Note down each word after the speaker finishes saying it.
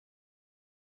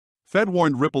Fed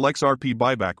warned Ripple XRP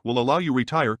buyback will allow you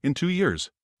retire in 2 years.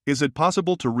 Is it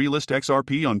possible to relist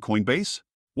XRP on Coinbase?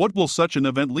 What will such an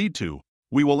event lead to?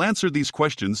 We will answer these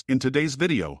questions in today's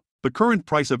video. The current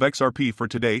price of XRP for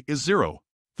today is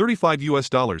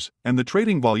 $0.35 and the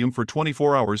trading volume for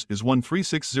 24 hours is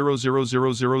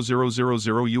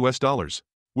 $136,000,000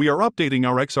 We are updating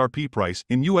our XRP price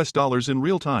in US dollars in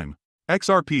real time.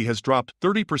 XRP has dropped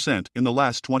 30% in the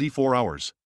last 24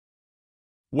 hours.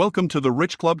 Welcome to the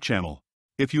Rich Club channel.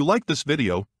 If you like this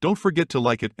video, don't forget to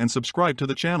like it and subscribe to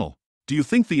the channel. Do you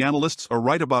think the analysts are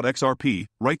right about XRP?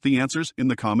 Write the answers in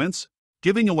the comments.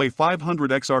 Giving away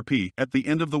 500 XRP at the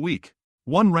end of the week.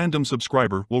 One random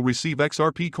subscriber will receive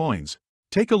XRP coins.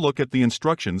 Take a look at the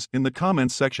instructions in the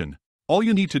comments section. All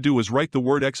you need to do is write the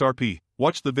word XRP,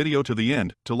 watch the video to the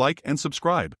end to like and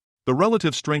subscribe. The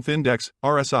Relative Strength Index,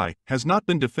 RSI, has not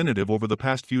been definitive over the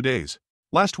past few days.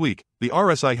 Last week, the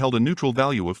RSI held a neutral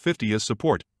value of 50 as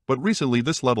support, but recently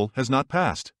this level has not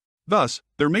passed. Thus,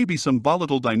 there may be some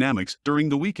volatile dynamics during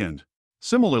the weekend.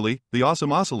 Similarly, the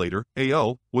Awesome Oscillator,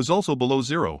 AO, was also below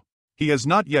zero. He has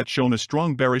not yet shown a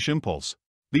strong bearish impulse.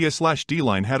 The A/D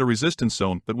line had a resistance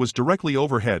zone that was directly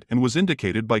overhead and was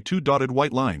indicated by two dotted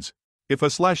white lines. If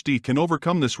A/D can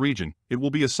overcome this region, it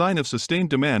will be a sign of sustained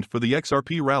demand for the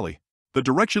XRP rally. The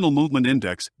Directional Movement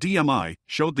Index, DMI,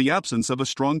 showed the absence of a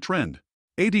strong trend.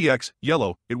 ADX,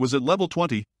 yellow, it was at level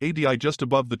 20, ADI just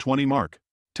above the 20 mark.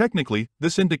 Technically,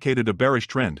 this indicated a bearish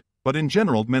trend, but in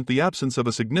general meant the absence of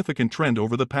a significant trend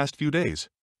over the past few days.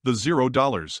 The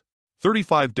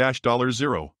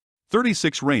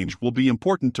 $0.35-$0.36 range will be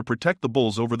important to protect the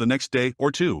bulls over the next day or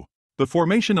two. The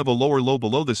formation of a lower low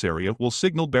below this area will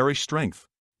signal bearish strength.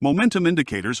 Momentum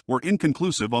indicators were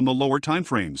inconclusive on the lower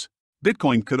timeframes.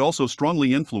 Bitcoin could also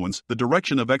strongly influence the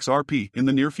direction of XRP in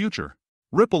the near future.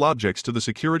 Ripple objects to the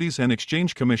Securities and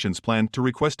Exchange Commission's plan to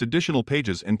request additional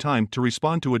pages and time to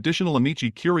respond to additional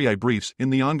amici curiae briefs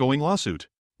in the ongoing lawsuit.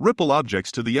 Ripple objects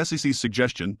to the SEC's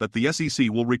suggestion that the SEC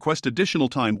will request additional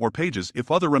time or pages if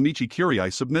other amici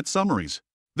curiae submit summaries.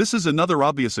 This is another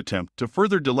obvious attempt to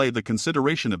further delay the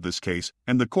consideration of this case,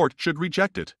 and the court should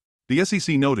reject it. The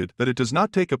SEC noted that it does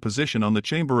not take a position on the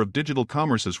Chamber of Digital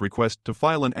Commerce's request to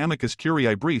file an amicus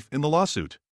curiae brief in the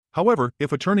lawsuit. However,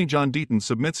 if Attorney John Deaton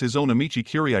submits his own amici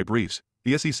curiae briefs,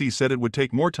 the SEC said it would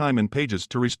take more time and pages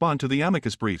to respond to the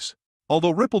amicus briefs. Although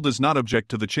Ripple does not object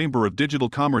to the Chamber of Digital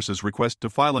Commerce's request to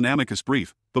file an amicus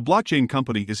brief, the blockchain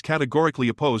company is categorically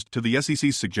opposed to the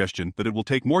SEC's suggestion that it will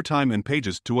take more time and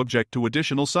pages to object to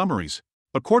additional summaries.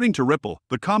 According to Ripple,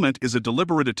 the comment is a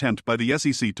deliberate attempt by the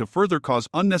SEC to further cause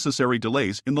unnecessary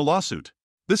delays in the lawsuit.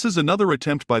 This is another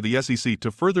attempt by the SEC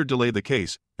to further delay the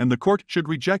case, and the court should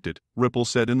reject it, Ripple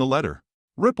said in the letter.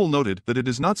 Ripple noted that it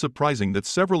is not surprising that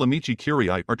several amici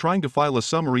curiae are trying to file a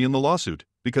summary in the lawsuit,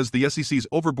 because the SEC's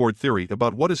overboard theory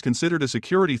about what is considered a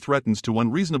security threatens to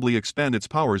unreasonably expand its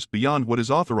powers beyond what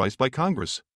is authorized by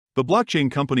Congress. The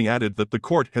blockchain company added that the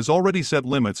court has already set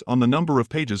limits on the number of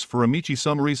pages for amici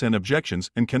summaries and objections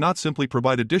and cannot simply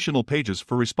provide additional pages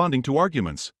for responding to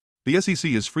arguments. The SEC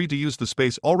is free to use the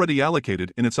space already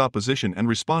allocated in its opposition and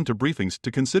respond to briefings to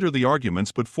consider the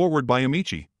arguments put forward by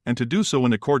amici, and to do so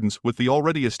in accordance with the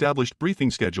already established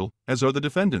briefing schedule, as are the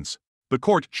defendants. The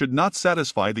court should not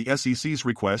satisfy the SEC's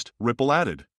request, Ripple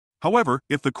added. However,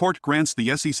 if the court grants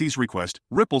the SEC's request,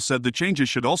 Ripple said the changes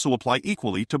should also apply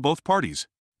equally to both parties.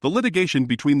 The litigation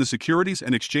between the Securities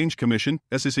and Exchange Commission,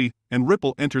 SEC, and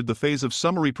Ripple entered the phase of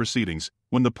summary proceedings,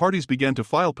 when the parties began to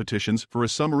file petitions for a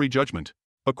summary judgment.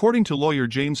 According to lawyer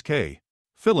James K.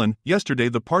 Fillon, yesterday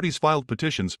the parties filed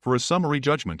petitions for a summary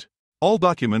judgment. All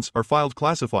documents are filed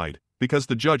classified, because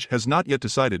the judge has not yet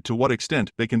decided to what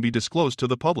extent they can be disclosed to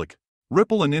the public.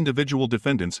 Ripple and individual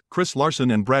defendants, Chris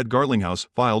Larson and Brad Garlinghouse,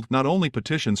 filed not only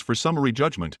petitions for summary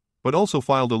judgment, but also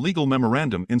filed a legal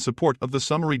memorandum in support of the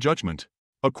summary judgment.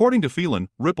 According to Fillon,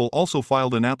 Ripple also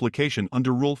filed an application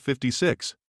under Rule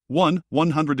 56.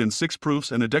 106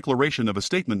 proofs and a declaration of a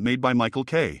statement made by Michael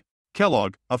K.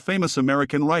 Kellogg, a famous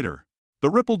American writer. The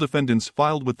Ripple defendants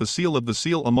filed with the seal of the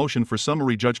seal a motion for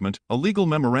summary judgment, a legal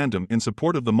memorandum in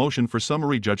support of the motion for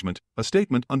summary judgment, a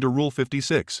statement under Rule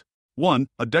 56. 1.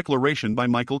 A declaration by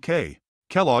Michael K.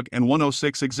 Kellogg and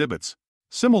 106 exhibits.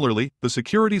 Similarly, the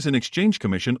Securities and Exchange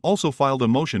Commission also filed a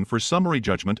motion for summary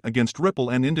judgment against Ripple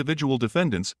and individual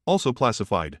defendants, also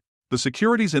classified. The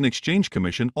Securities and Exchange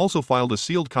Commission also filed a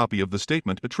sealed copy of the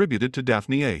statement attributed to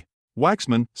Daphne A.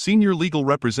 Waxman, Senior Legal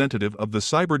Representative of the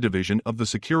Cyber Division of the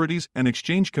Securities and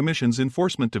Exchange Commission's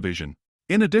Enforcement Division.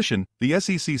 In addition, the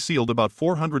SEC sealed about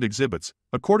 400 exhibits,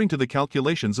 according to the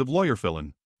calculations of lawyer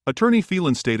Fillon. Attorney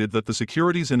Phelan stated that the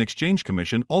Securities and Exchange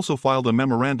Commission also filed a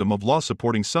memorandum of law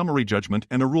supporting summary judgment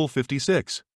and a Rule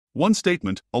 56(1)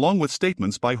 statement, along with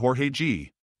statements by Jorge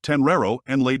G. Tenrero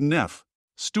and Layden F.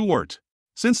 Stewart.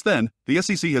 Since then, the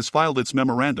SEC has filed its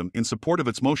memorandum in support of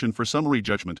its motion for summary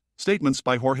judgment, statements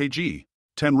by Jorge G.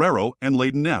 Tenrero and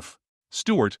Layden F.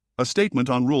 Stewart, a statement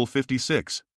on Rule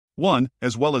 56(1),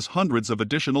 as well as hundreds of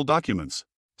additional documents.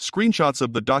 Screenshots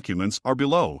of the documents are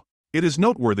below. It is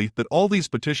noteworthy that all these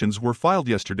petitions were filed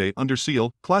yesterday under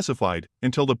seal, classified,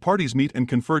 until the parties meet and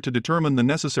confer to determine the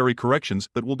necessary corrections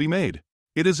that will be made.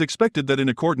 It is expected that in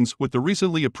accordance with the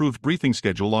recently approved briefing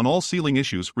schedule on all sealing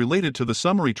issues related to the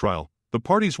summary trial, the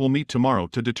parties will meet tomorrow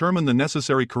to determine the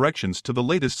necessary corrections to the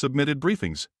latest submitted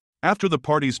briefings. After the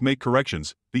parties make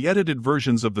corrections, the edited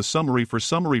versions of the summary for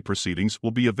summary proceedings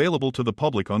will be available to the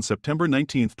public on September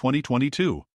 19,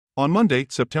 2022. On Monday,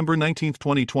 September 19,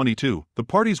 2022, the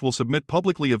parties will submit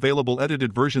publicly available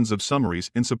edited versions of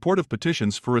summaries in support of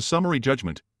petitions for a summary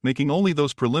judgment, making only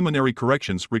those preliminary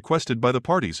corrections requested by the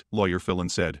parties, Lawyer Phelan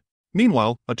said.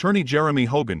 Meanwhile, attorney Jeremy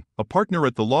Hogan, a partner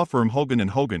at the law firm Hogan &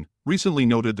 Hogan, recently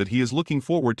noted that he is looking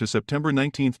forward to September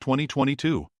 19,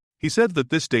 2022. He said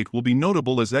that this date will be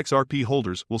notable as XRP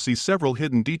holders will see several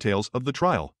hidden details of the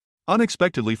trial.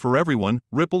 Unexpectedly for everyone,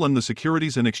 Ripple and the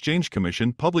Securities and Exchange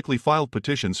Commission publicly filed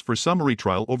petitions for summary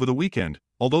trial over the weekend,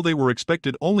 although they were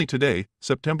expected only today,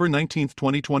 September 19,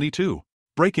 2022.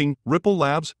 Breaking: Ripple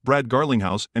Labs, Brad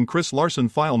Garlinghouse and Chris Larson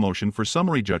file motion for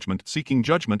summary judgment seeking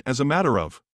judgment as a matter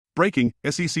of. Breaking: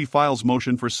 SEC files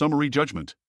motion for summary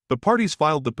judgment. The parties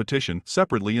filed the petition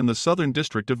separately in the Southern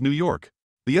District of New York.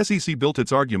 The SEC built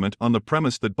its argument on the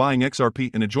premise that buying XRP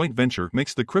in a joint venture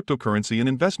makes the cryptocurrency an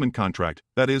investment contract,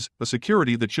 that is, a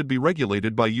security that should be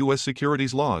regulated by U.S.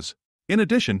 securities laws. In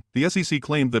addition, the SEC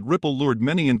claimed that Ripple lured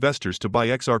many investors to buy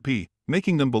XRP,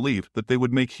 making them believe that they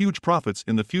would make huge profits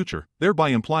in the future, thereby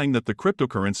implying that the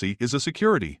cryptocurrency is a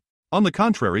security. On the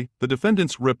contrary, the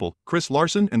defendants Ripple, Chris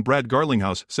Larson and Brad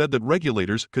Garlinghouse said that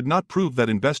regulators could not prove that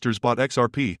investors bought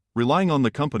XRP, relying on the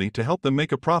company to help them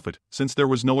make a profit, since there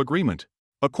was no agreement.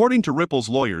 According to Ripple's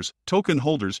lawyers, token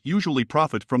holders usually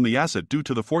profit from the asset due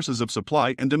to the forces of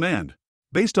supply and demand.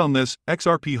 Based on this,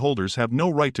 XRP holders have no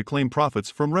right to claim profits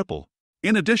from Ripple.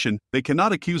 In addition, they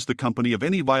cannot accuse the company of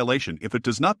any violation if it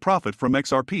does not profit from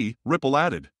XRP, Ripple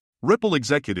added. Ripple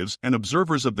executives and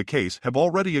observers of the case have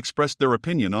already expressed their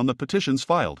opinion on the petitions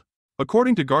filed.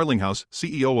 According to Garlinghouse,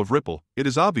 CEO of Ripple, it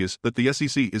is obvious that the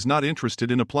SEC is not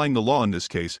interested in applying the law in this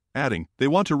case, adding, they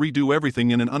want to redo everything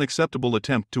in an unacceptable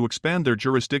attempt to expand their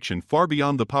jurisdiction far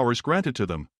beyond the powers granted to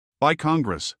them by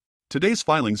Congress. Today's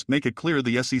filings make it clear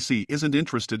the SEC isn't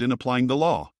interested in applying the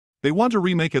law. They want to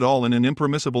remake it all in an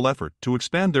impermissible effort to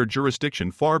expand their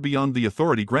jurisdiction far beyond the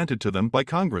authority granted to them by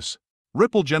Congress.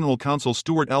 Ripple General Counsel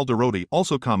Stuart Alderoty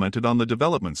also commented on the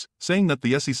developments, saying that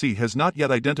the SEC has not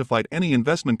yet identified any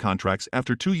investment contracts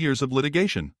after 2 years of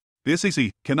litigation. The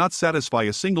SEC cannot satisfy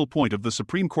a single point of the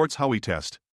Supreme Court's Howey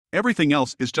test. Everything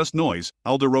else is just noise,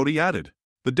 Alderoty added.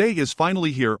 The day is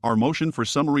finally here. Our motion for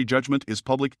summary judgment is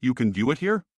public. You can view it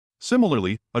here.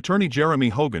 Similarly, attorney Jeremy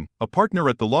Hogan, a partner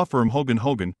at the law firm Hogan &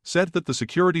 Hogan, said that the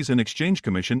Securities and Exchange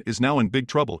Commission is now in big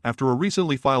trouble after a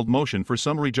recently filed motion for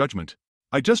summary judgment.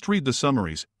 I just read the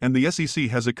summaries, and the SEC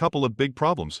has a couple of big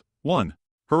problems. 1.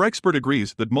 Her expert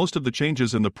agrees that most of the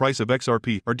changes in the price of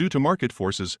XRP are due to market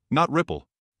forces, not Ripple.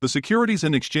 The Securities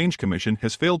and Exchange Commission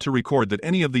has failed to record that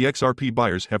any of the XRP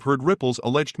buyers have heard Ripple's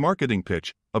alleged marketing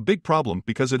pitch, a big problem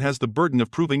because it has the burden of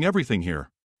proving everything here.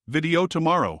 Video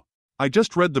tomorrow. I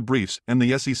just read the briefs, and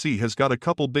the SEC has got a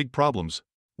couple big problems.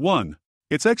 1.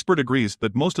 Its expert agrees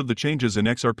that most of the changes in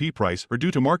XRP price are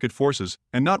due to market forces,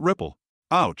 and not Ripple.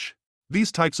 Ouch.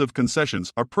 These types of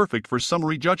concessions are perfect for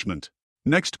summary judgment.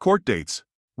 Next court dates.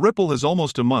 Ripple has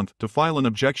almost a month to file an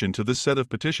objection to this set of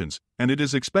petitions, and it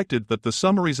is expected that the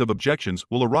summaries of objections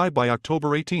will arrive by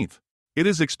October 18. It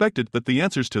is expected that the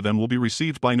answers to them will be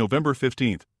received by November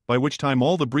 15, by which time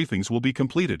all the briefings will be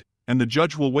completed, and the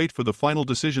judge will wait for the final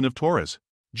decision of Torres.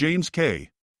 James K.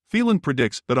 Phelan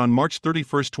predicts that on March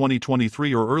 31,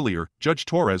 2023 or earlier, Judge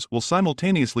Torres will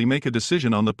simultaneously make a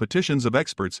decision on the petitions of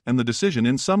experts and the decision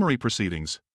in summary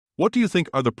proceedings. What do you think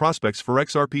are the prospects for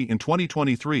XRP in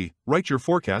 2023? Write your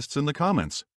forecasts in the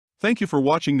comments. Thank you for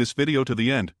watching this video to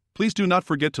the end. Please do not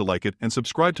forget to like it and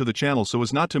subscribe to the channel so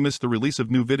as not to miss the release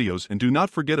of new videos, and do not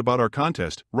forget about our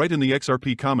contest. Write in the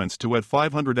XRP comments to add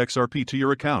 500 XRP to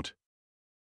your account.